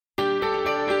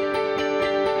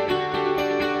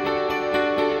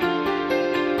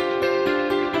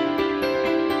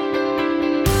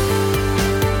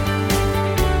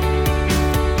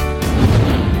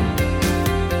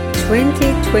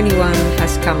2021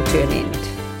 has come to an end.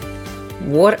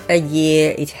 What a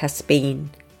year it has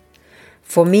been.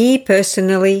 For me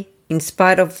personally, in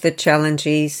spite of the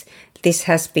challenges, this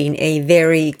has been a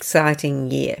very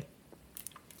exciting year.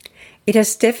 It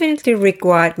has definitely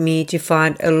required me to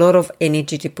find a lot of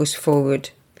energy to push forward.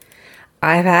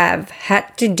 I have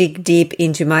had to dig deep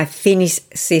into my Finnish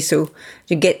sisu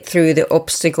to get through the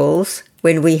obstacles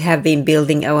when we have been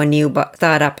building our new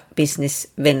startup business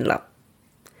Venla.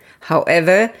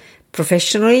 However,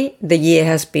 professionally, the year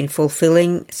has been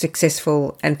fulfilling,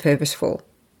 successful and purposeful.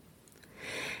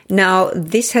 Now,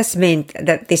 this has meant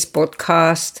that this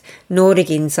podcast, Nordic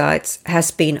Insights,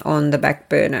 has been on the back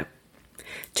burner.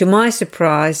 To my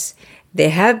surprise,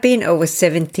 there have been over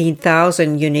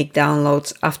 17,000 unique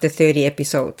downloads after 30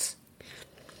 episodes.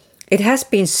 It has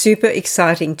been super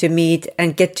exciting to meet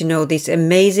and get to know these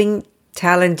amazing,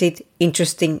 talented,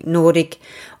 interesting Nordic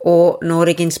or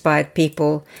Nordic-inspired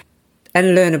people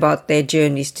and learn about their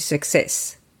journeys to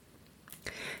success.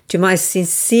 To my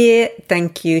sincere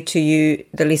thank you to you,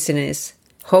 the listeners.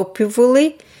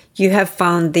 Hopefully, you have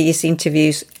found these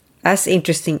interviews as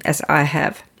interesting as I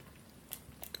have.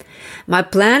 My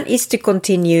plan is to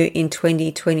continue in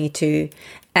 2022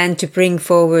 and to bring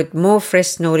forward more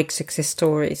fresh Nordic success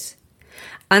stories.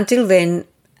 Until then,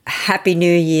 Happy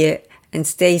New Year and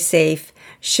stay safe.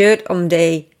 Sköt om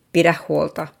dig, pidä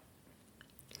huolta.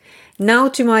 Now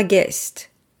to my guest,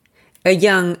 a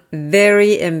young,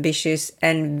 very ambitious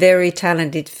and very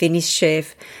talented Finnish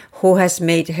chef who has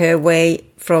made her way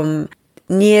from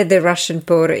near the Russian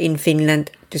border in Finland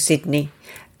to Sydney,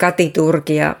 Kati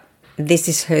Turkia. This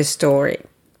is her story.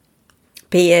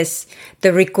 P.S.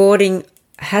 The recording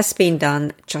has been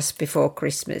done just before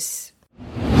Christmas.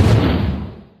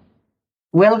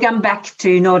 Welcome back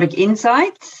to Nordic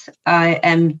Insights. I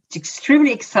am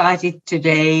extremely excited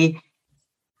today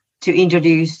to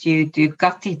introduce you to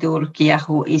Kati Turkia,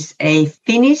 who is a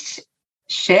Finnish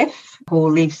chef who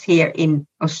lives here in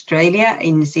Australia,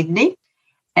 in Sydney.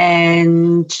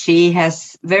 And she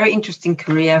has very interesting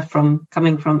career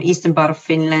coming from eastern part of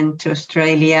Finland to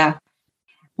Australia.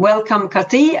 Welcome,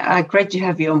 Kati. Great to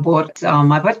have you on board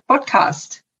my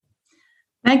podcast.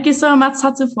 Thank you so much,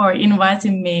 Satu, for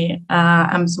inviting me.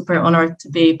 I'm super honored to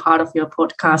be part of your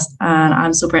podcast, and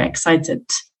I'm super excited.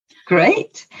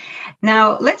 Great.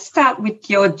 Now, let's start with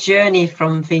your journey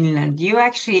from Finland. You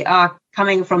actually are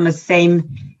coming from the same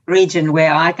region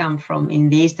where I come from in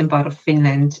the eastern part of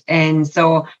Finland. And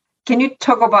so can you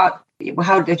talk about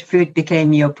how the food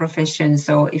became your profession?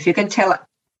 So if you can tell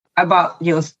about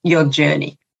your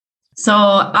journey. So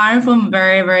I'm from a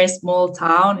very, very small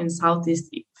town in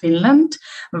southeast Finland,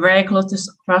 very close to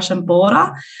Russian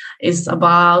border. It's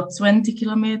about 20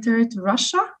 kilometers to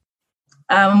Russia.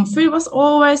 Food was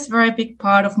always a very big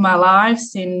part of my life,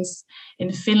 since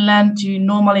in Finland you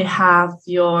normally have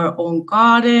your own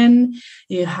garden,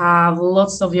 you have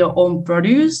lots of your own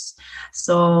produce.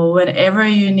 So whenever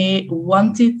you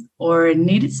wanted or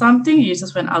needed something, you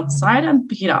just went outside and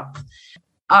pick it up.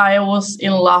 I was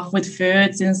in love with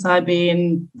food since I've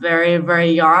been very,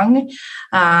 very young,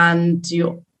 and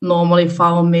you normally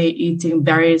found me eating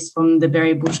berries from the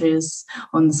berry bushes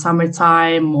on the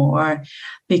summertime, or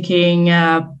picking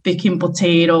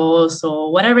potatoes,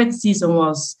 or whatever the season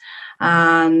was.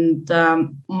 And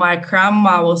my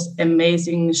grandma was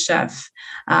amazing chef.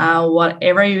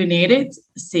 Whatever you needed,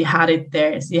 she had it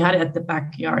there. She had it at the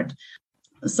backyard.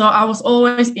 So I was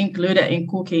always included in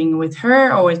cooking with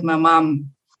her or with my mom,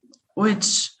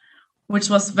 which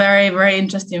was very, very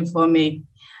interesting for me.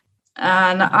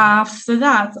 And after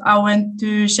that, I went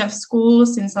to chef school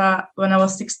when I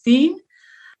was 16,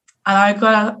 and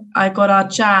I got a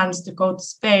chance to go to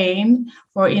Spain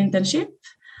for internship,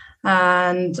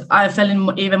 and I fell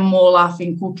in even more love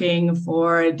in cooking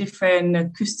for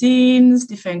different cuisines,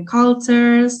 different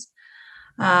cultures.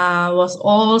 Was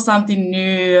all something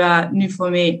new for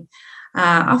me.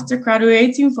 After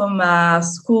graduating from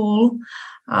school,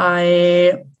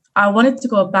 I wanted to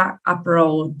go back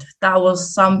abroad. That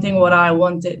was something what I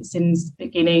wanted since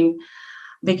beginning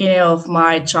of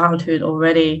my childhood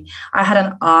already. I had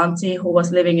an auntie who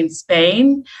was living in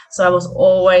Spain, so I was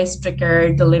always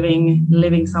triggered to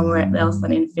living somewhere else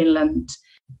than in Finland.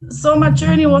 So my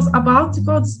journey was about to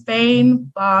go to Spain,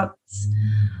 but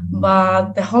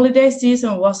the holiday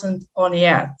season wasn't on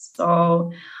yet.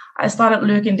 So I started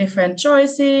looking different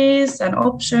choices and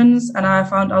options, and I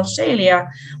found Australia,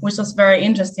 which was very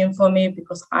interesting for me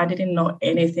because I didn't know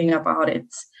anything about it.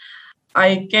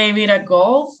 I gave it a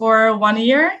go for 1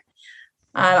 year,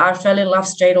 and I fell in love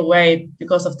straight away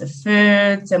because of the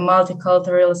food, the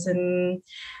multiculturalism.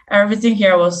 Everything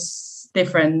here was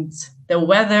different. The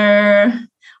weather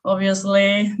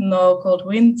obviously, no cold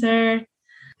winter.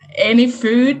 Any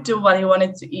food, what you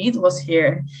wanted to eat was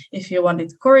here. If you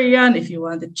wanted Korean, if you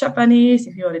wanted Japanese,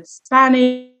 if you wanted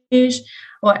Spanish,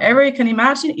 whatever you can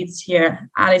imagine, it's here.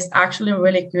 And it's actually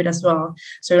really good as well.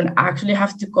 So you don't actually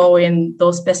have to go in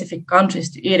those specific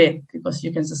countries to eat it because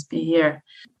you can just be here.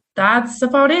 That's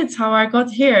about it, how I got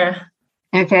here.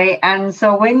 Okay, and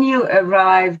so when you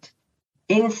arrived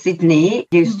in Sydney,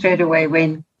 you straight away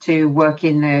went to work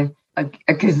in a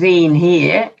cuisine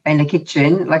here in the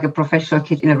kitchen, like a professional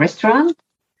kitchen in a restaurant?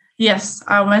 Yes,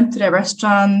 I went to the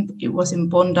restaurant. It was in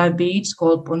Bondi Beach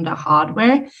called Bondi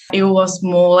Hardware. It was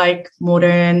more like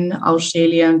modern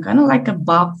Australian, kind of like a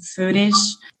bar foodish.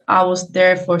 I was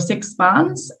there for 6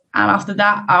 months. And after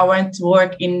that, I went to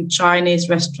work in Chinese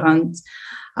restaurant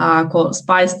called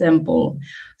Spice Temple.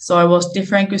 So it was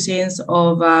different cuisines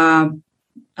of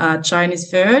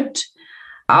Chinese food.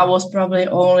 I was probably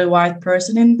only white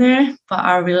person in there, but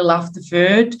I really loved the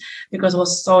food because it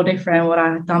was so different what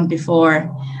I had done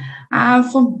before. And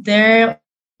from there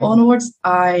onwards,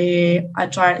 I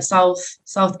tried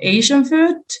South Asian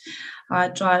food. I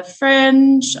tried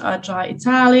French. I tried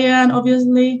Italian,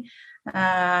 obviously,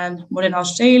 and modern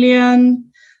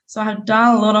Australian. So I've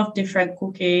done a lot of different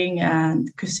cooking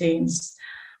and cuisines,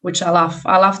 which I love.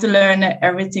 I love to learn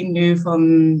everything new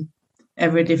from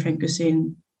every different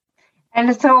cuisine.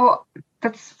 And so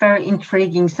that's very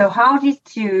intriguing. So how did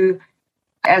you,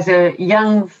 as a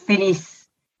young Finnish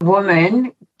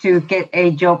woman, to get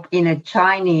a job in a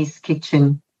Chinese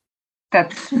kitchen?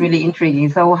 That's really intriguing.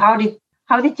 So how did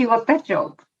you get that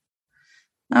job?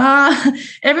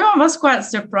 Everyone was quite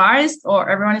surprised, or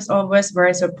everyone is always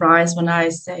very surprised when I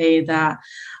say that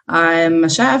I'm a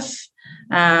chef.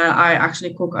 I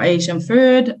actually cook Asian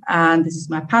food, and this is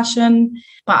my passion.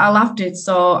 But I loved it,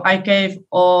 so I gave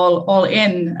all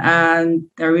in, and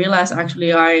they realized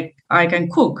actually I can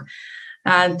cook,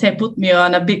 and they put me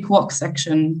on a big wok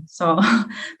section. So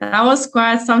that was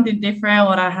quite something different,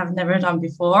 what I have never done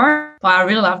before. But I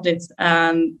really loved it,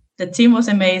 and the team was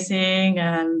amazing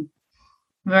and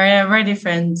very, very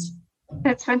different.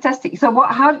 That's fantastic. So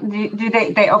how do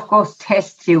they of course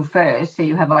test you first? So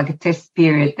you have like a test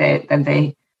period there, and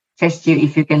they test you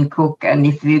if you can cook and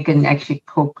if you can actually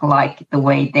cook like the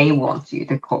way they want you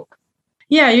to cook.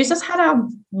 Yeah, you just had a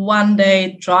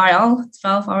 1-day trial,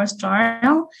 12 hours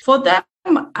trial. For them,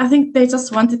 I think they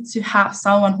just wanted to have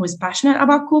someone who is passionate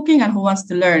about cooking and who wants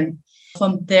to learn.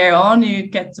 From there on, you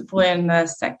get to put in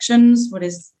sections, what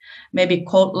is maybe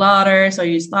cold ladder. So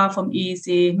you start from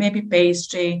easy, maybe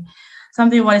pastry,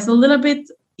 something what is a little bit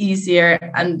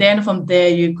easier. And then from there,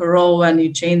 you grow and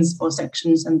you change for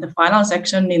sections. And the final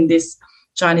section in this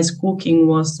Chinese cooking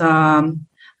was the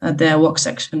wok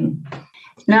section.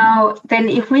 Now, then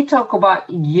if we talk about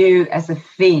you as a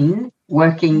Finn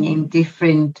working in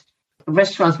different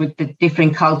restaurants with the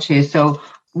different cultures, so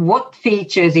what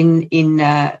features in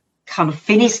kind of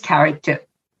Finnish character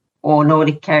or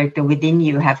Nordic character within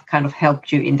you have kind of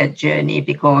helped you in that journey?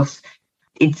 Because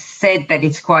it's said that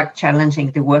it's quite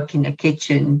challenging to work in a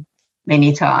kitchen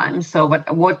many times. So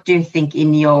what do you think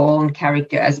in your own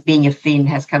character as being a Finn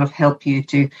has kind of helped you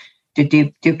to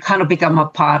kind of become a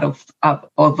part of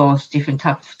all those different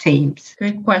types of teams?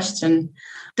 Good question.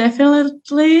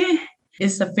 Definitely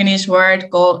is a Finnish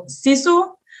word called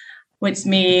sisu, which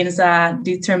means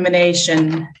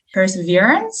determination,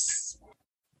 perseverance.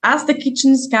 As the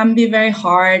kitchens can be very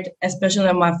hard, especially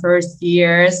in my first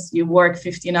years, you work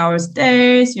 15 hours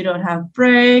days, you don't have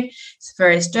break, it's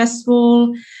very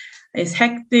stressful, it's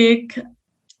hectic.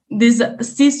 This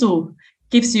sisu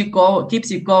keeps you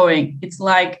going. It's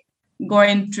like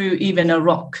going through even a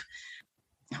rock.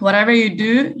 Whatever you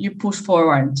do, you push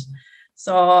forward.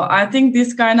 So I think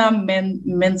this kind of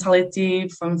mentality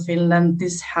from Finland,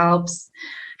 this helps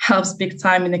big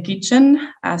time in the kitchen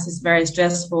as it's very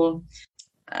stressful.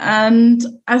 And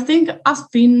I think as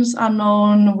Finns are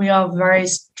known, we are very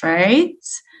straight.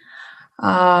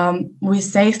 We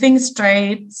say things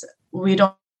straight. We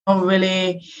don't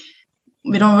really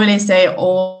say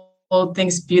all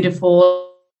things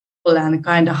beautiful and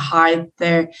kind of hide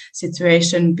their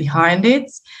situation behind it.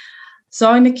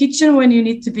 So in the kitchen, when you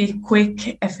need to be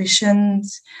quick, efficient,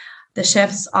 the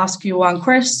chefs ask you one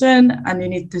question and you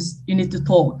need to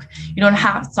talk. You don't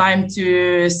have time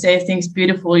to say things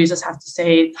beautiful. You just have to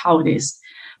say it how it is,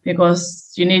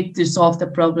 because you need to solve the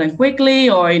problem quickly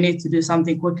or you need to do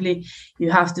something quickly.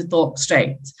 You have to talk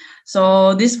straight.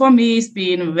 So this for me has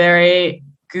been very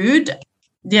good.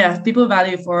 Yeah, people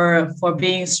value for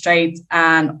being straight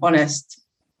and honest.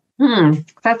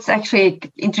 That's actually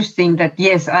interesting that,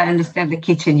 yes, I understand the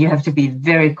kitchen. You have to be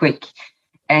very quick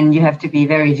and you have to be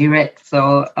very direct. So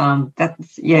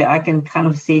that's, I can kind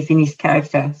of see Finnish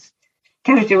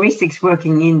characteristics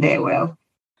working in there well.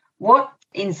 What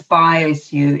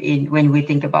inspires you when we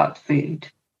think about food?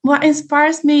 What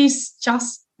inspires me is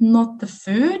just not the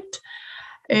food,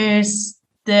 is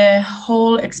the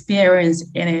whole experience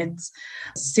in it.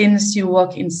 Since you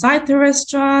walk inside the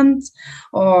restaurant,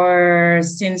 or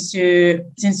since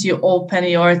you open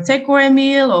your takeaway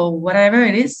meal or whatever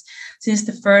it is, since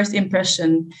the first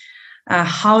impression,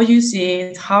 how you see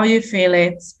it, how you feel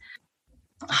it,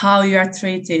 how you are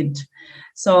treated.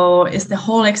 So it's the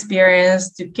whole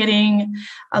experience to getting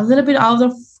a little bit out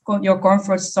of your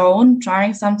comfort zone,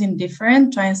 trying something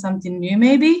different, trying something new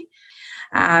maybe.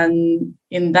 And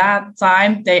in that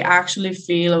time, they actually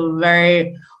feel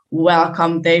very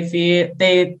welcome.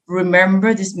 They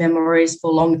remember these memories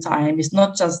for a long time. It's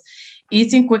not just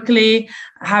eating quickly,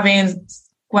 having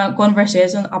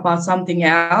conversation about something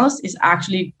else. It's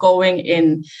actually going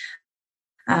in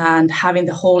and having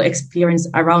the whole experience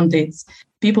around it.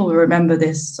 People will remember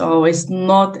this. So it's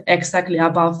not exactly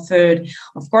about food.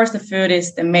 Of course, the food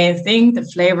is the main thing. The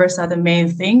flavors are the main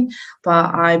thing.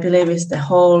 But I believe it's the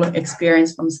whole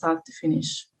experience from start to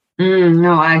finish.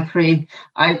 No, I agree.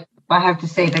 I have to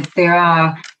say that there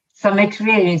are some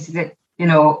experiences that,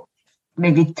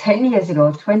 maybe 10 years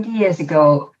ago, 20 years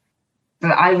ago,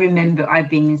 that I remember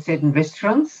I've been in certain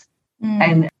restaurants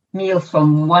and meals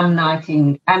from one night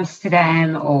in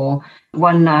Amsterdam or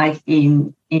one night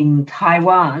in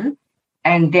Taiwan,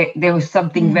 and there was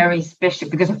something very special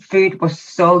because the food was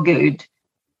so good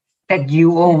that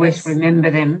you always remember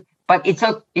them. But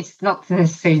it's not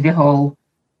necessarily the whole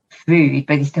food,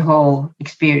 but it's the whole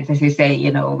experience, as you say.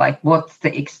 Like what's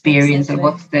the experience and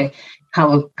what's the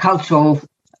cultural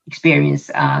experience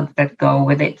that go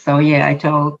with it. So I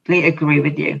totally agree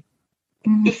with you.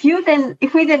 If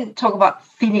we then talk about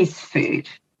Finnish food,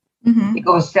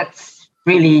 because that's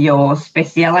really your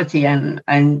speciality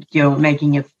and you're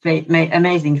making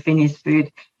amazing Finnish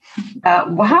food.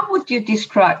 How would you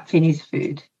describe Finnish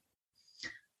food?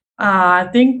 I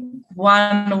think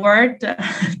one word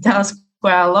tells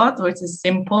quite a lot, which is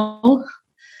simple.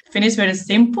 Finnish food is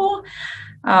simple,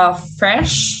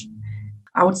 fresh,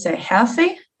 I would say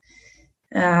healthy.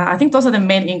 I think those are the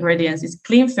main ingredients. It's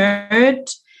clean food.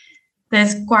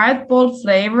 There's quite bold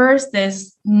flavors.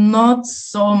 There's not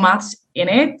so much in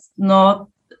it, not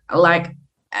like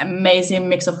amazing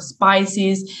mix of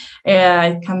spices.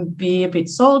 It can be a bit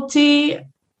salty,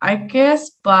 I guess,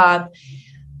 but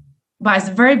it's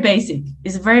very basic.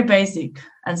 It's very basic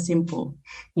and simple.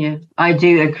 Yeah, I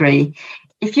do agree.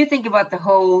 If you think about the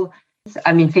whole,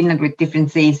 Finland with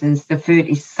different seasons, the food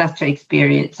is such an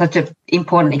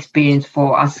important experience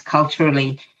for us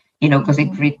culturally, because it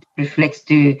reflects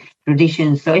to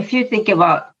traditions. So if you think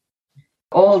about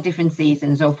all different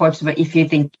seasons, or for example,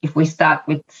 if we start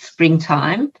with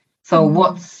springtime, so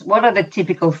what are the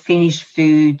typical Finnish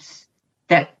foods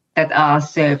that are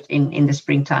served in the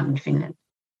springtime in Finland?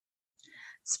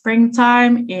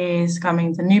 Springtime is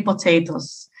coming the new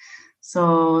potatoes.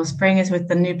 So spring is with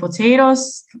the new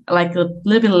potatoes, like a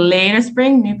little bit later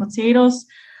spring, new potatoes,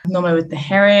 normally with the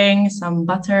herring, some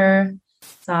butter,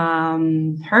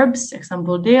 some herbs,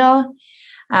 example dill.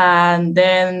 And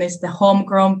then it's the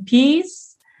homegrown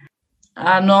peas,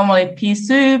 normally pea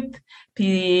soup,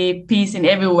 peas in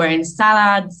everywhere in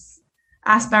salads.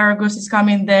 Asparagus is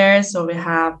coming there. So we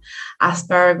have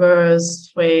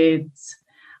asparagus with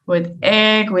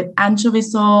egg, with anchovy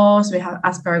sauce. We have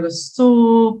asparagus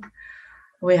soup.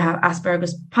 We have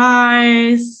asparagus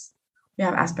pies. We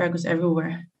have asparagus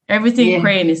everywhere. Everything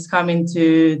green is coming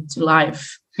to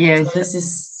life. Yes. So this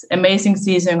is amazing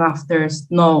season after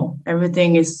snow.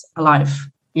 Everything is alive.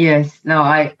 Yes. No,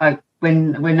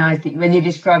 when you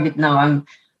describe it now,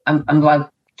 I'm like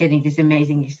getting this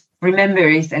amazing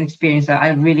memories and experience. I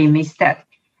really miss that.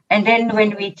 And then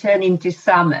when we turn into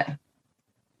summer.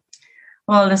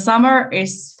 Well, the summer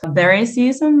is berry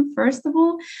season, first of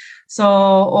all. So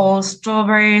all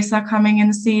strawberries are coming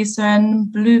in season,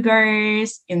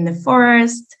 blueberries in the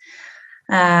forest.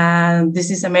 And this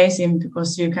is amazing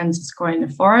because you can just go in the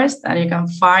forest and you can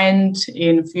find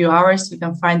in a few hours, you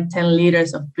can find 10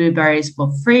 liters of blueberries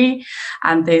for free.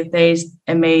 And they taste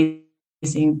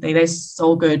amazing. They taste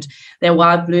so good. They're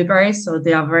wild blueberries, so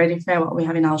they are very different what we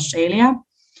have in Australia.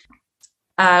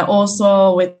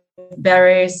 Also with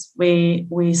berries,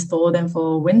 we store them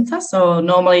for winter. So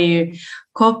normally you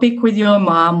go pick with your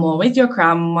mom or with your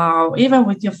grandma or even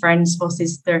with your friends or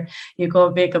sister. You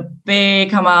go pick a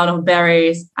big amount of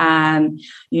berries and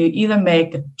you either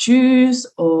make a juice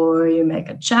or you make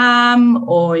a jam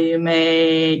or you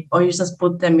just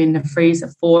put them in the freezer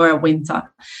for winter.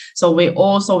 So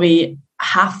we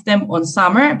have them on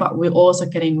summer, but we're also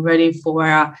getting ready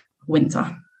for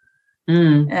winter.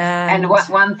 And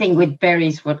one thing with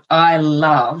berries, what I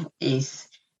love is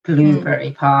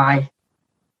blueberry pie.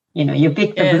 You know, you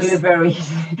pick the blueberries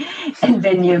and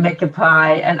then you make a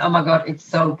pie, and oh my God, it's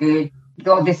so good.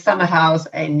 Go to the summer house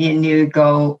and then you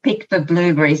go pick the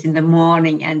blueberries in the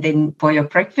morning and then for your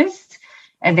breakfast,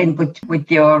 and then put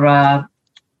with your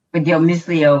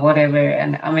muesli or whatever.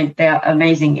 And I mean, they're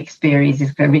amazing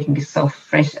experiences. Everything is so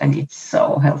fresh and it's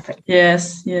so healthy.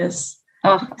 Yes.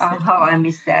 Oh, how I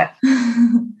miss that.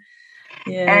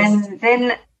 Yes. And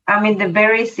then, I mean, the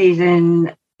berry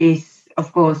season is,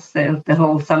 of course, the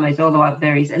whole summer is all about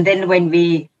berries. And then when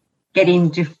we get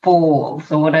into fall,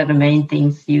 so what are the main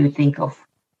things you think of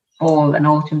fall and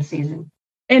autumn season?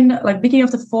 In like beginning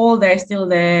of the fall, there's still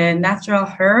the natural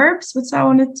herbs, which I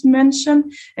wanted to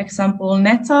mention. Example,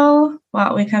 nettle,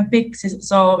 what we can pick.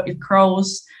 So it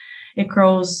grows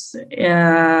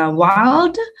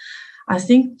wild. I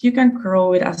think you can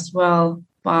grow it as well,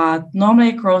 but normally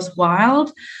it grows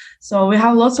wild. So we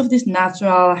have lots of these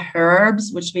natural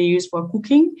herbs, which we use for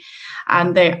cooking,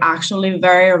 and they're actually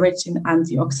very rich in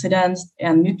antioxidants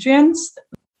and nutrients.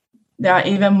 There are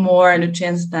even more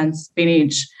nutrients than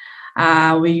spinach.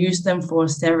 We use them for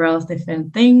several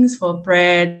different things, for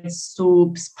bread,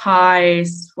 soups,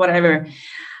 pies, whatever.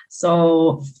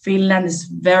 So Finland is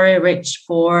very rich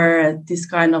for this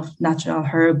kind of natural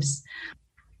herbs.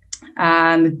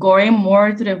 And going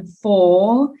more to the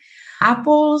fall,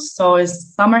 apples, so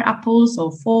it's summer apples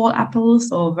or fall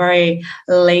apples or very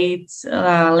late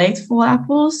fall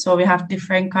apples. So we have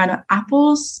different kind of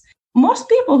apples. Most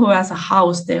people who has a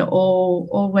house, they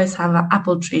always have an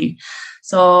apple tree.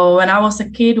 So when I was a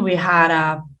kid, we had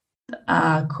a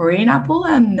Korean apple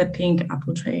and the pink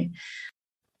apple tree.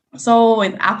 So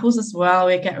with apples as well,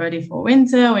 we get ready for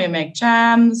winter. We make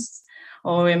jams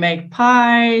or we make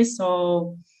pies.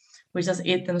 So we just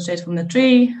eat them straight from the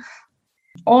tree.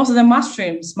 Also the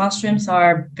mushrooms. Mushrooms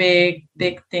are a big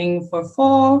thing for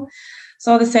fall.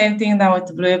 So the same thing that with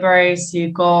the blueberries, you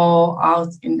go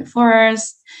out in the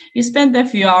forest, you spend a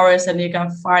few hours and you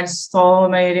can find so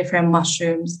many different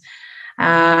mushrooms.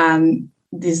 And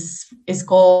this is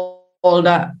called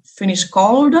Finnish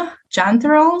called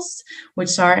chanterelles,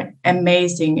 which are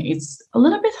amazing. It's a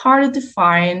little bit harder to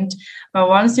find, but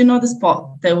once you know the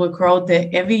spot, they will grow there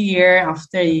every year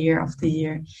after year after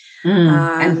year.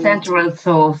 And chanterelle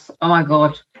sauce, oh my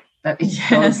God, that is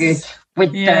so good.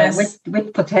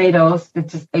 With potatoes,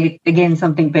 it's just, again,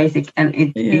 something basic, and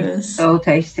it's so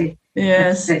tasty.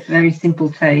 Yes. It's a very simple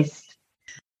taste.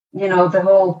 You know, the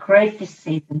whole crayfish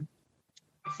season.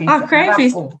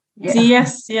 Crayfish. Yeah.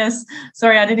 Yes.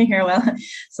 Sorry, I didn't hear well.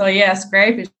 So yes,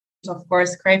 crayfish, of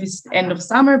course, crayfish end of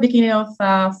summer, beginning of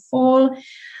fall.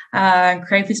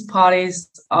 Crayfish parties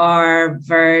are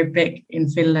very big in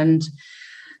Finland.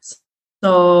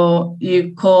 So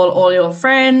you call all your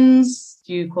friends,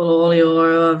 you call all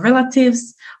your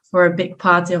relatives for a big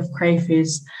party of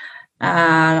crayfish.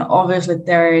 And obviously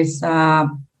there is a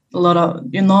lot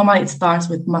of, normally it starts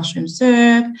with mushroom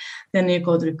soup, then you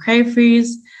go to the crayfish,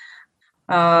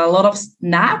 a lot of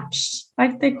snaps,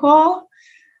 like they call.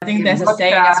 I think there's a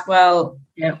saying as well.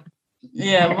 Yeah,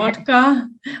 vodka.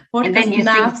 And then you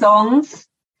sing songs,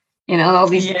 all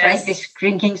these crayfish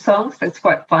drinking songs. That's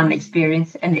quite fun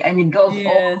experience. And it goes all the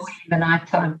way in the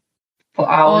nighttime for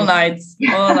hours. All nights.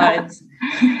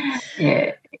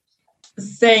 Yeah.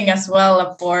 Saying as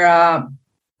well for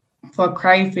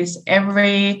crayfish,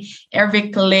 every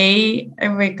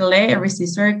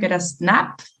scissor get a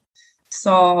snap.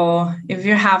 So if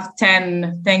you have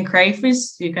 10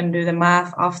 crayfish, you can do the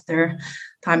math after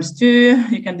times 2.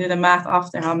 You can do the math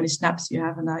after how many snaps you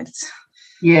have a night.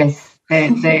 Yes,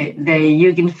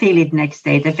 you can feel it next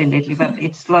day, definitely, but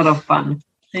it's a lot of fun.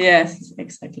 Yes,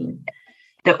 exactly.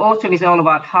 The autumn is all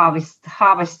about harvest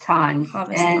time.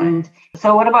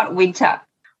 So what about winter?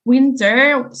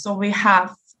 Winter, so we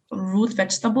have root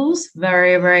vegetables,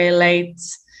 very, very late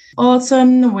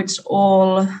autumn, which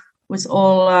all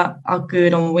are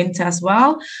good on winter as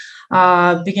well.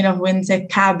 Beginning of winter,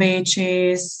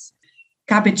 cabbages,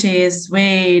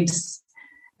 weeds,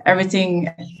 everything.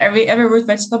 Every root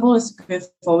vegetable is good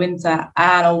for winter.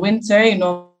 And on winter, you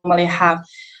normally have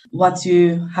what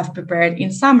you have prepared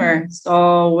in summer.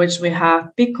 So, which we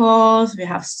have pickles, we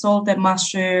have salted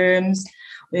mushrooms,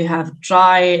 we have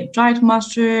dried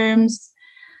mushrooms.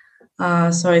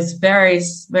 So it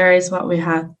varies what we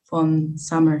have from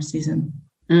summer season.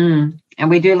 And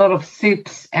we do a lot of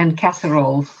soups and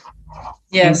casseroles.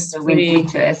 Yes, in the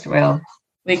winter as well.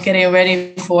 We're getting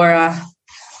ready for a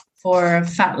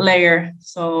fat layer.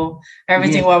 So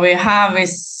everything what we have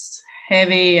is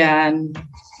heavy.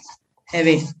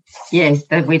 Yes,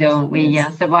 that we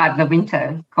survive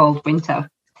the cold winter.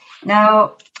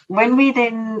 Now, when we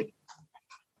then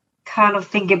kind of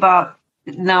think about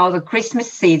now the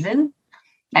Christmas season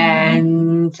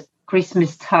and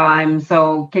Christmas time,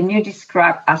 so can you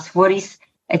describe us what is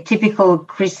a typical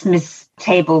Christmas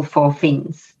table for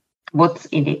Finns? What's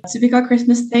in it? A typical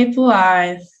Christmas table,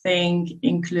 I think,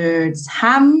 includes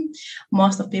ham.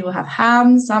 Most of people have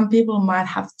ham. Some people might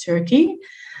have turkey.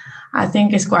 I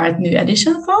think it's quite a new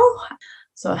addition though.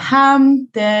 So ham,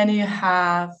 then you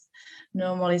have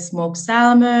normally smoked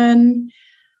salmon,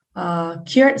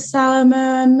 cured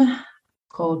salmon,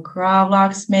 called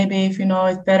gravlax, maybe if you know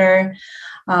it better.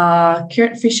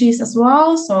 Cured fishes as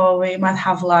well. So we might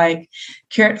have like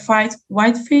cured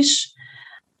whitefish,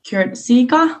 cured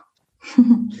sika.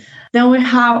 Then we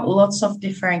have lots of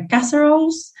different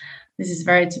casseroles. This is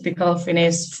very typical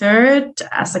Finnish food.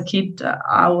 As a kid,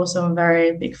 I wasn't a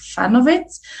very big fan of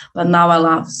it, but now I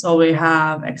love. So we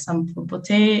have example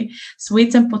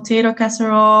sweetened potato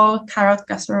casserole, carrot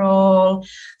casserole,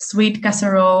 sweet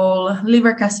casserole,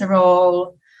 liver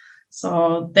casserole.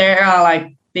 So they are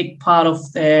like big part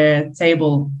of the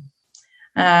table.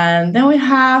 And then we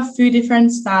have a few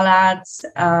different salads.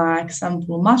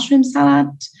 Example, mushroom salad,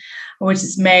 which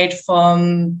is made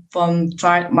from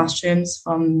dried mushrooms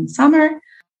from summer.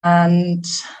 And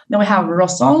then we have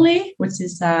rosoli, which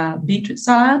is a beetroot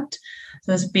salad.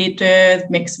 So it's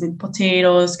beetroot mixed with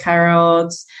potatoes,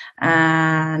 carrots,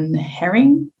 and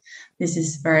herring. This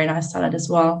is very nice salad as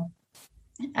well.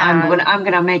 I'm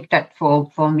gonna make that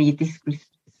for me this Christmas.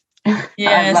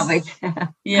 Yes. I love it.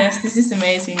 Yes, this is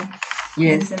amazing.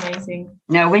 Yes, this is amazing.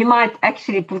 Now we might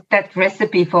actually put that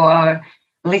recipe for our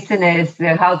listeners,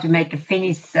 how to make a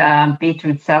Finnish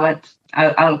beetroot salad.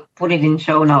 I'll put it in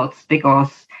show notes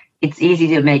because it's easy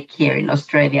to make here in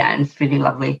Australia and it's really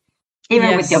lovely,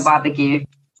 even with your barbecue.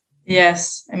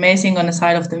 Yes, amazing on the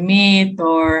side of the meat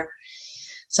or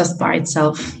just by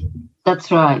itself.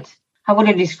 That's right. How would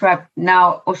you describe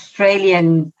now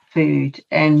Australian food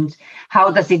and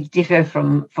how does it differ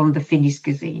from the Finnish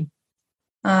cuisine?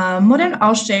 Modern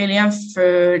Australian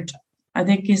food, I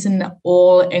think, is an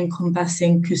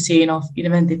all-encompassing cuisine of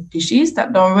invented dishes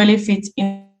that don't really fit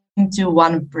into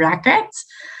one bracket.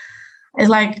 It's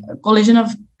like a collision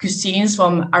of cuisines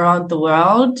from around the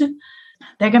world.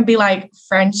 There can be like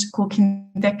French cooking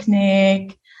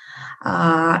technique,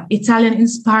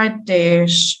 Italian-inspired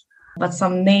dish, but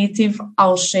some native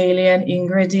Australian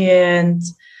ingredient.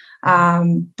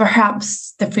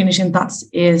 Perhaps the finishing touch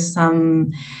is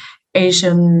some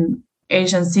Asian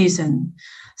season.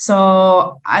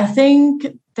 So I think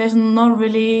there's not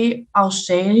really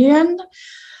Australian,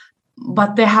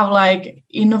 but they have like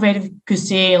innovative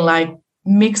cuisine, like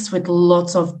mixed with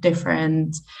lots of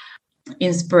different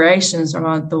inspirations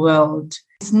around the world.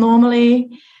 It's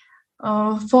normally,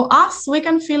 for us, we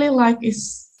can feel it like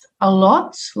it's a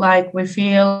lot, like we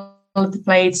feel the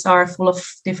plates are full of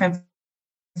different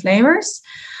flavors,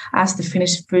 as the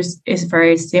Finnish food is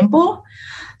very simple.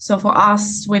 So for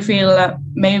us, we feel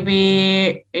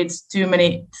maybe it's too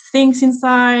many things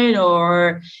inside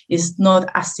or it's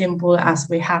not as simple as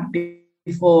we had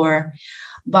before.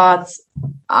 But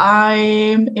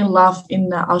I'm in love in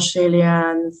the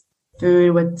Australian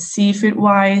food with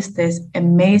seafood-wise. There's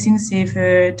amazing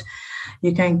seafood.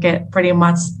 You can get pretty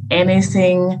much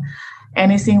anything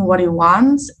what you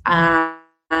want.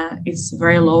 It's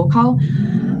very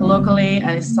locally,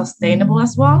 and it's sustainable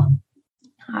as well.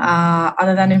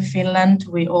 Other than in Finland,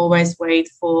 we always wait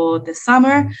for the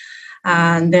summer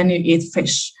and then you eat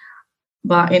fish.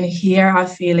 But in here, I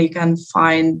feel you can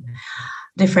find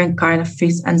different kind of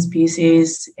fish and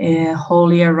species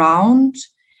whole year round.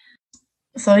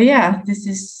 So yeah,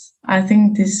 I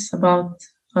think this is about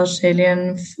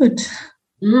Australian food.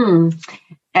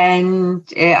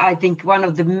 And I think one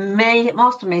of the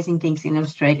most amazing things in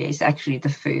Australia is actually the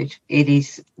food. It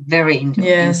is very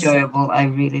enjoyable. I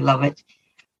really love it.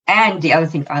 And the other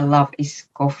thing I love is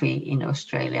coffee in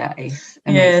Australia. Is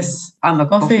amazing. Yes, I'm a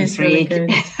coffee freak. Really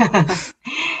good.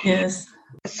 Yes.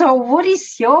 So what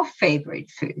is your favorite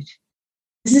food?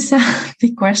 This is a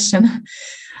big question.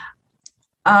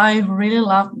 I really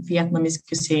love Vietnamese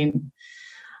cuisine.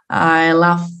 I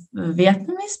love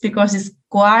Vietnamese because it's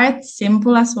quite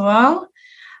simple as well.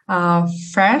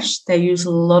 Fresh. They use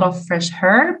a lot of fresh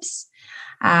herbs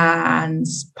and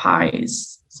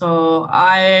spice. So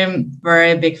I'm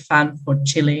very big fan for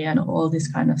chili and all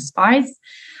this kind of spice.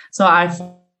 So I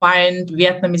find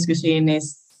Vietnamese cuisine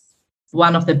is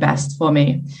one of the best for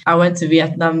me. I went to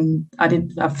Vietnam. I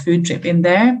did a food trip in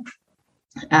there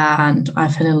and I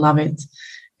fell in love with it.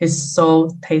 It's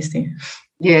so tasty.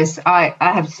 Yes, I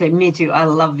have to say, me too. I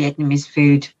love Vietnamese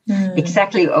food.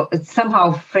 Exactly. It's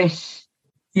somehow fresh.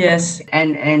 Yes.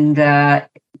 And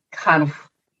kind of,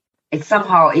 it's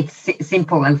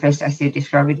simple and fresh as you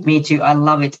describe it. Me too. I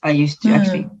love it. I used to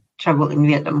actually travel in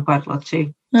Vietnam quite a lot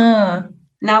too.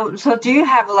 Now, so do you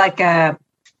have like a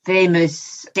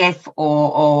famous chef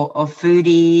or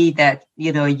foodie that,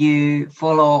 you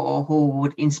follow or who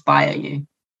would inspire you?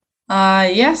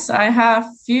 Yes, I have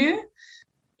few.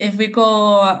 If we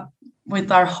go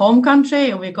with our home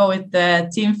country, if we go with the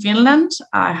Team Finland,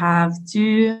 I have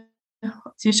two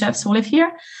chefs who live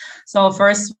here. So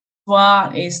first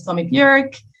one is Tommy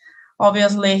Björk.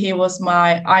 Obviously, he was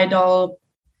my idol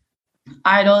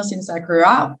since I grew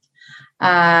up.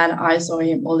 And I saw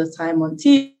him all the time on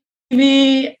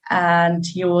TV. And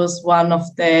he was one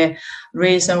of the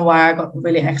reasons why I got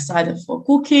really excited for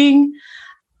cooking.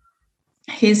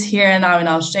 He's here now in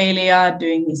Australia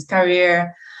doing his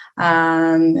career.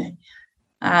 And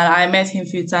I met him a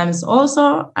few times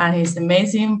also, and he's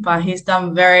amazing, but he's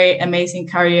done very amazing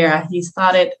career. He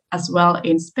started as well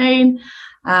in Spain,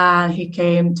 and he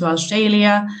came to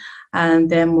Australia and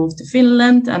then moved to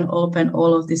Finland and opened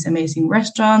all of these amazing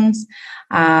restaurants.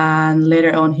 And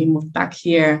later on, he moved back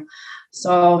here.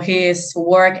 So his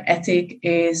work ethic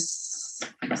is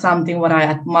something what I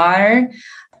admire.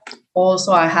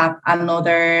 Also, I have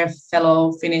another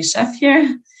fellow Finnish chef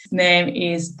here. His name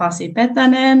is Pasi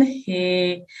Petänen.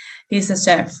 He's a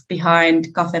chef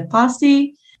behind Cafe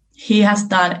Pasi. He has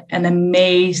done an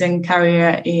amazing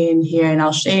career here in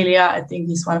Australia. I think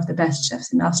he's one of the best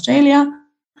chefs in Australia.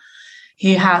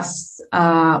 He has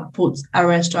put a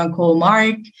restaurant called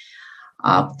Mark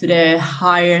up to the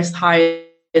highest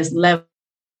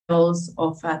levels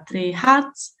of 3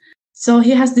 hats. So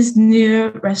he has this new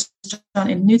restaurant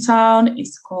in Newtown.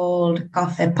 It's called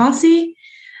Cafe Pasi.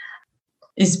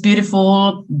 It's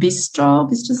beautiful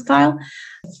bistro style.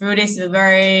 The food is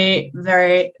very,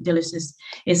 very delicious.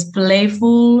 It's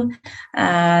playful,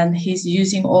 and he's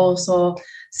using also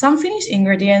some Finnish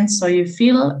ingredients, so you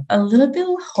feel a little bit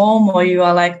home, or you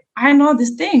are like, I know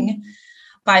this thing,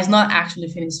 but it's not actually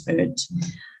Finnish food.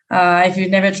 If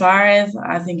you've never tried it,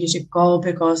 I think you should go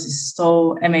because it's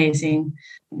so amazing.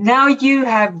 Now you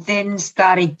have then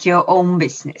started your own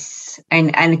business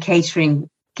and catering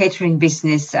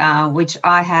business, which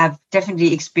I have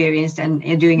definitely experienced, and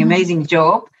you're doing an amazing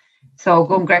job. So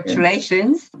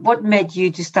congratulations. What made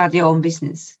you to start your own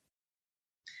business?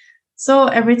 So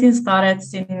everything started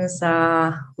since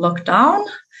lockdown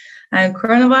and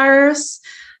coronavirus.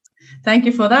 Thank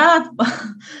you for that.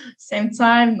 Same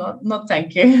time, not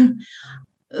thank you.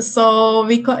 So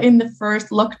we got in the first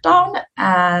lockdown,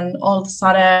 and all of a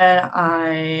sudden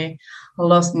I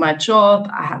lost my job.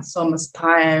 I had so much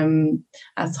time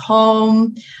at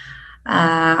home.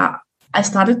 I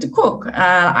started to cook.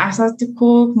 I started to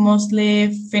cook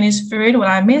mostly Finnish food, what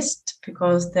I missed,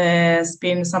 because there's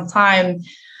been some time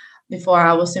before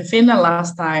I was in Finland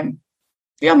last time.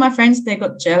 A few of my friends, they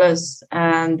got jealous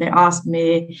and they asked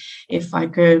me if I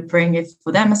could bring it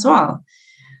for them as well.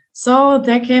 So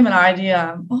there came an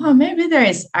idea, maybe there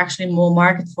is actually more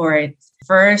market for it.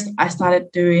 First, I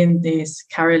started doing these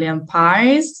Karelian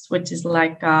pies, which is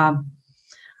like a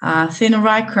thin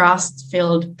rye crust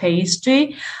filled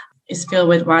pastry. It's filled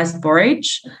with rice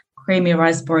porridge, creamy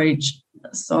rice porridge.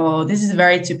 So this is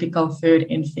very typical food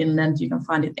in Finland. You can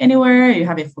find it anywhere. You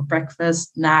have it for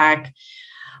breakfast, snack,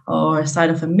 or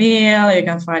side of a meal. You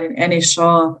can find it in any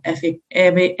shop,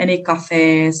 any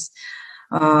cafes.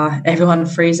 Everyone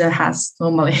freezer has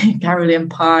normally Karelian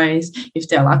pies if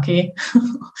they're lucky.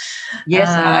 Yes,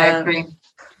 I agree.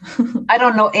 I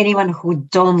don't know anyone who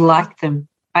don't like them.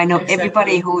 I know exactly.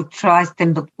 Everybody who tries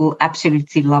them but who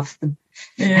absolutely loves them.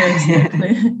 Yeah,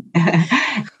 exactly.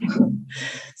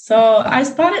 So I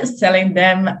started selling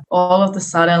them all of a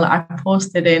sudden. I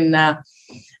posted in a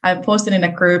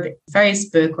group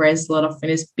Facebook where there's a lot of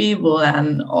Finnish people,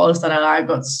 and all of a sudden I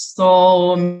got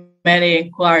so many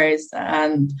inquiries,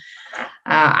 and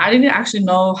I didn't actually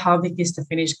know how big is the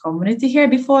Finnish community here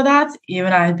before that.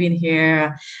 Even I had been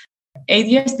here 8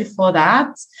 years before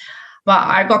that, but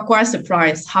I got quite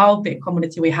surprised how big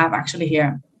community we have actually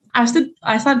here. I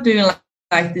started doing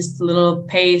like these little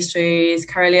pastries,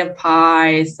 Karelian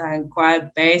pies, and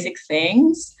quite basic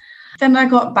things. Then I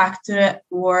got back to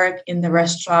work in the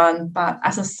restaurant, but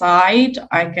as a side,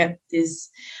 I kept this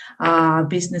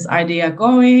business idea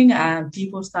going, and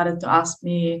people started to ask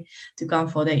me to come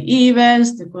for their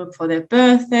events, to cook for their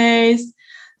birthdays.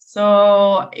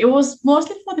 So it was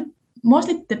mostly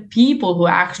the people who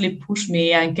actually pushed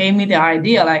me and gave me the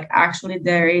idea, like actually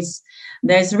there's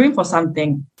room for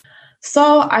something.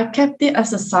 So I kept it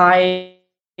as a side,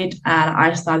 and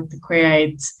I started to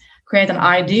create an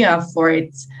idea for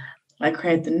it. Like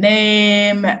create the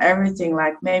name, everything,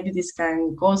 like maybe this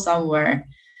can go somewhere.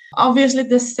 Obviously,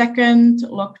 the second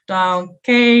lockdown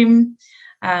came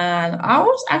and I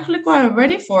was actually quite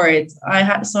ready for it. I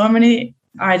had so many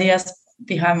ideas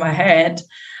behind my head.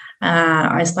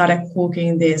 I started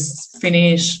cooking these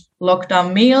Finnish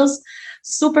lockdown meals,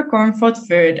 super comfort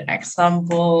food,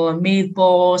 example,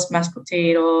 meatballs, mashed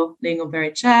potato,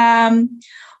 lingonberry jam,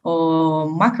 or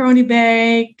macaroni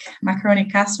bake, macaroni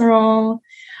casserole,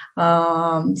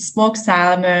 smoked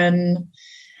salmon,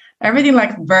 everything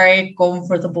like very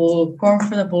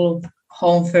comfortable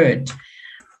home food.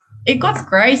 It got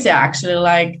crazy actually.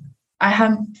 Like I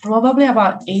had probably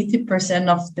about 80%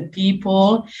 of the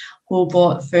people who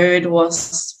bought food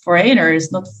was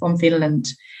foreigners, not from Finland.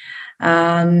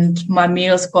 And my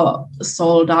meals got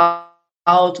sold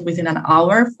out within an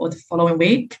hour for the following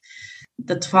week.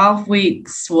 The 12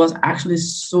 weeks was actually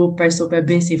super, super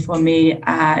busy for me.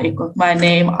 It got my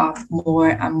name up more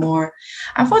and more.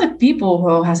 And for the people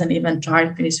who hasn't even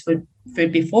tried Finnish food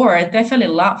before, they fell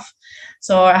in love.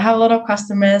 So I have a lot of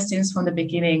customers since from the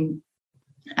beginning,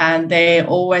 and they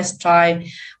always try.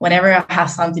 Whenever I have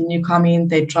something new coming,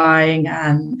 they're trying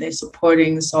and they're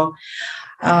supporting. So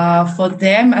for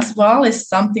them as well, it's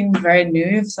something very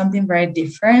new, something very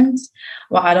different.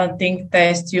 Well, I don't think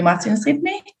there's too much in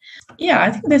Sydney. Yeah,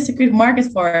 I think there's a good market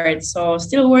for it. So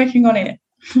still working on it.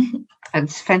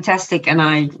 That's fantastic. And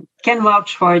I can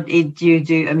vouch for it. You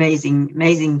do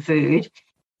amazing food.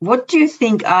 What do you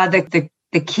think are the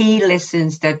key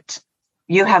lessons that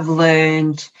you have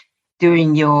learned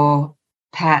during your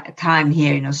time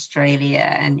here in Australia?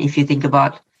 And if you think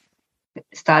about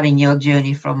starting your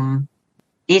journey from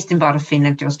eastern part of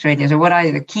Finland to Australia, so what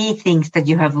are the key things that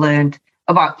you have learned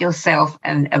about yourself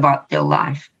and about your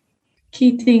life?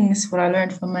 Key things what I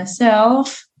learned from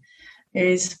myself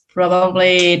is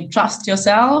probably trust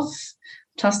yourself,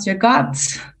 trust your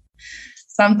guts.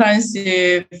 Sometimes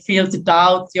you feel to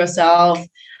doubt yourself,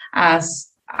 as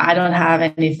I don't have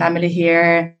any family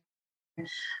here,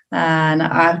 and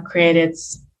I've created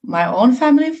my own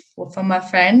family for my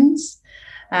friends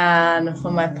and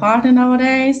for my partner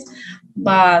nowadays.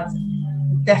 But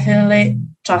definitely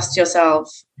trust yourself.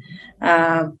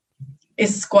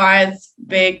 It's quite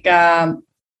big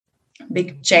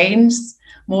change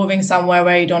moving somewhere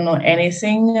where you don't know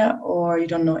anything or you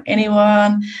don't know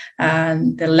anyone.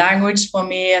 And the language for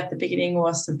me at the beginning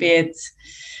was a bit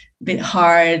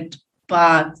hard,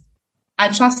 but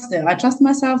I trust it. I trust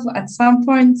myself. At some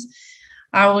point,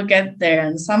 I will get there.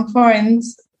 And some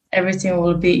points, everything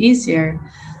will be easier.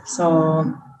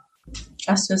 So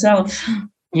trust yourself.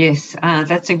 Yes,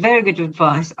 that's a very good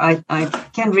advice. I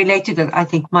can relate to that. I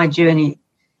think my journey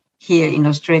here in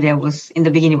Australia was, in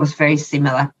the beginning, was very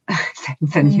similar.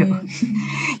 Than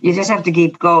you just have to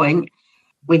keep going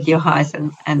with your highs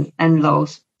and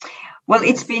lows. Well,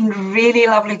 it's been really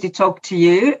lovely to talk to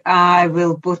you. I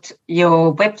will put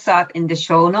your website in the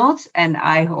show notes, and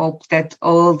I hope that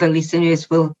all the listeners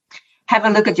will have a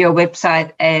look at your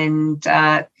website and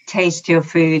taste your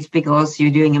foods, because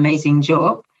you're doing an amazing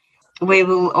job. We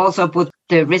will also put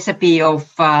the recipe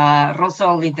of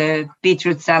rosoli, the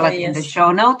beetroot salad, in the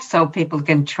show notes, so people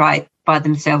can try it by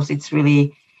themselves. It's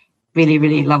really, really,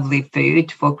 really lovely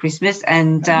food for Christmas.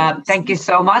 And thank you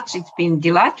so much. It's been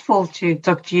delightful to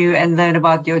talk to you and learn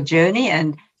about your journey,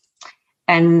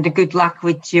 and good luck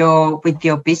with your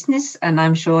business. And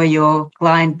I'm sure your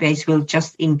client base will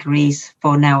just increase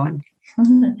from now on.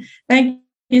 Thank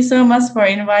you so much for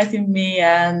inviting me,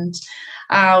 and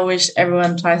I wish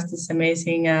everyone tries this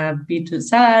amazing beetroot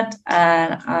salad,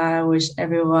 and I wish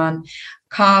everyone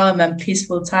calm and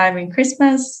peaceful time in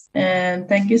Christmas. And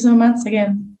thank you so much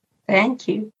again. Thank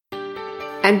you.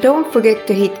 And don't forget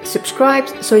to hit subscribe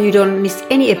so you don't miss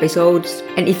any episodes.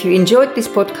 And if you enjoyed this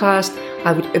podcast,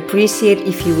 I would appreciate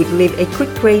if you would leave a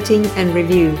quick rating and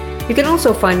review. You can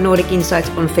also find Nordic Insights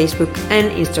on Facebook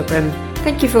and Instagram.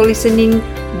 Thank you for listening.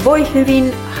 Voi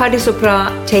hyvin, hadi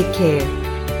sopra, take care.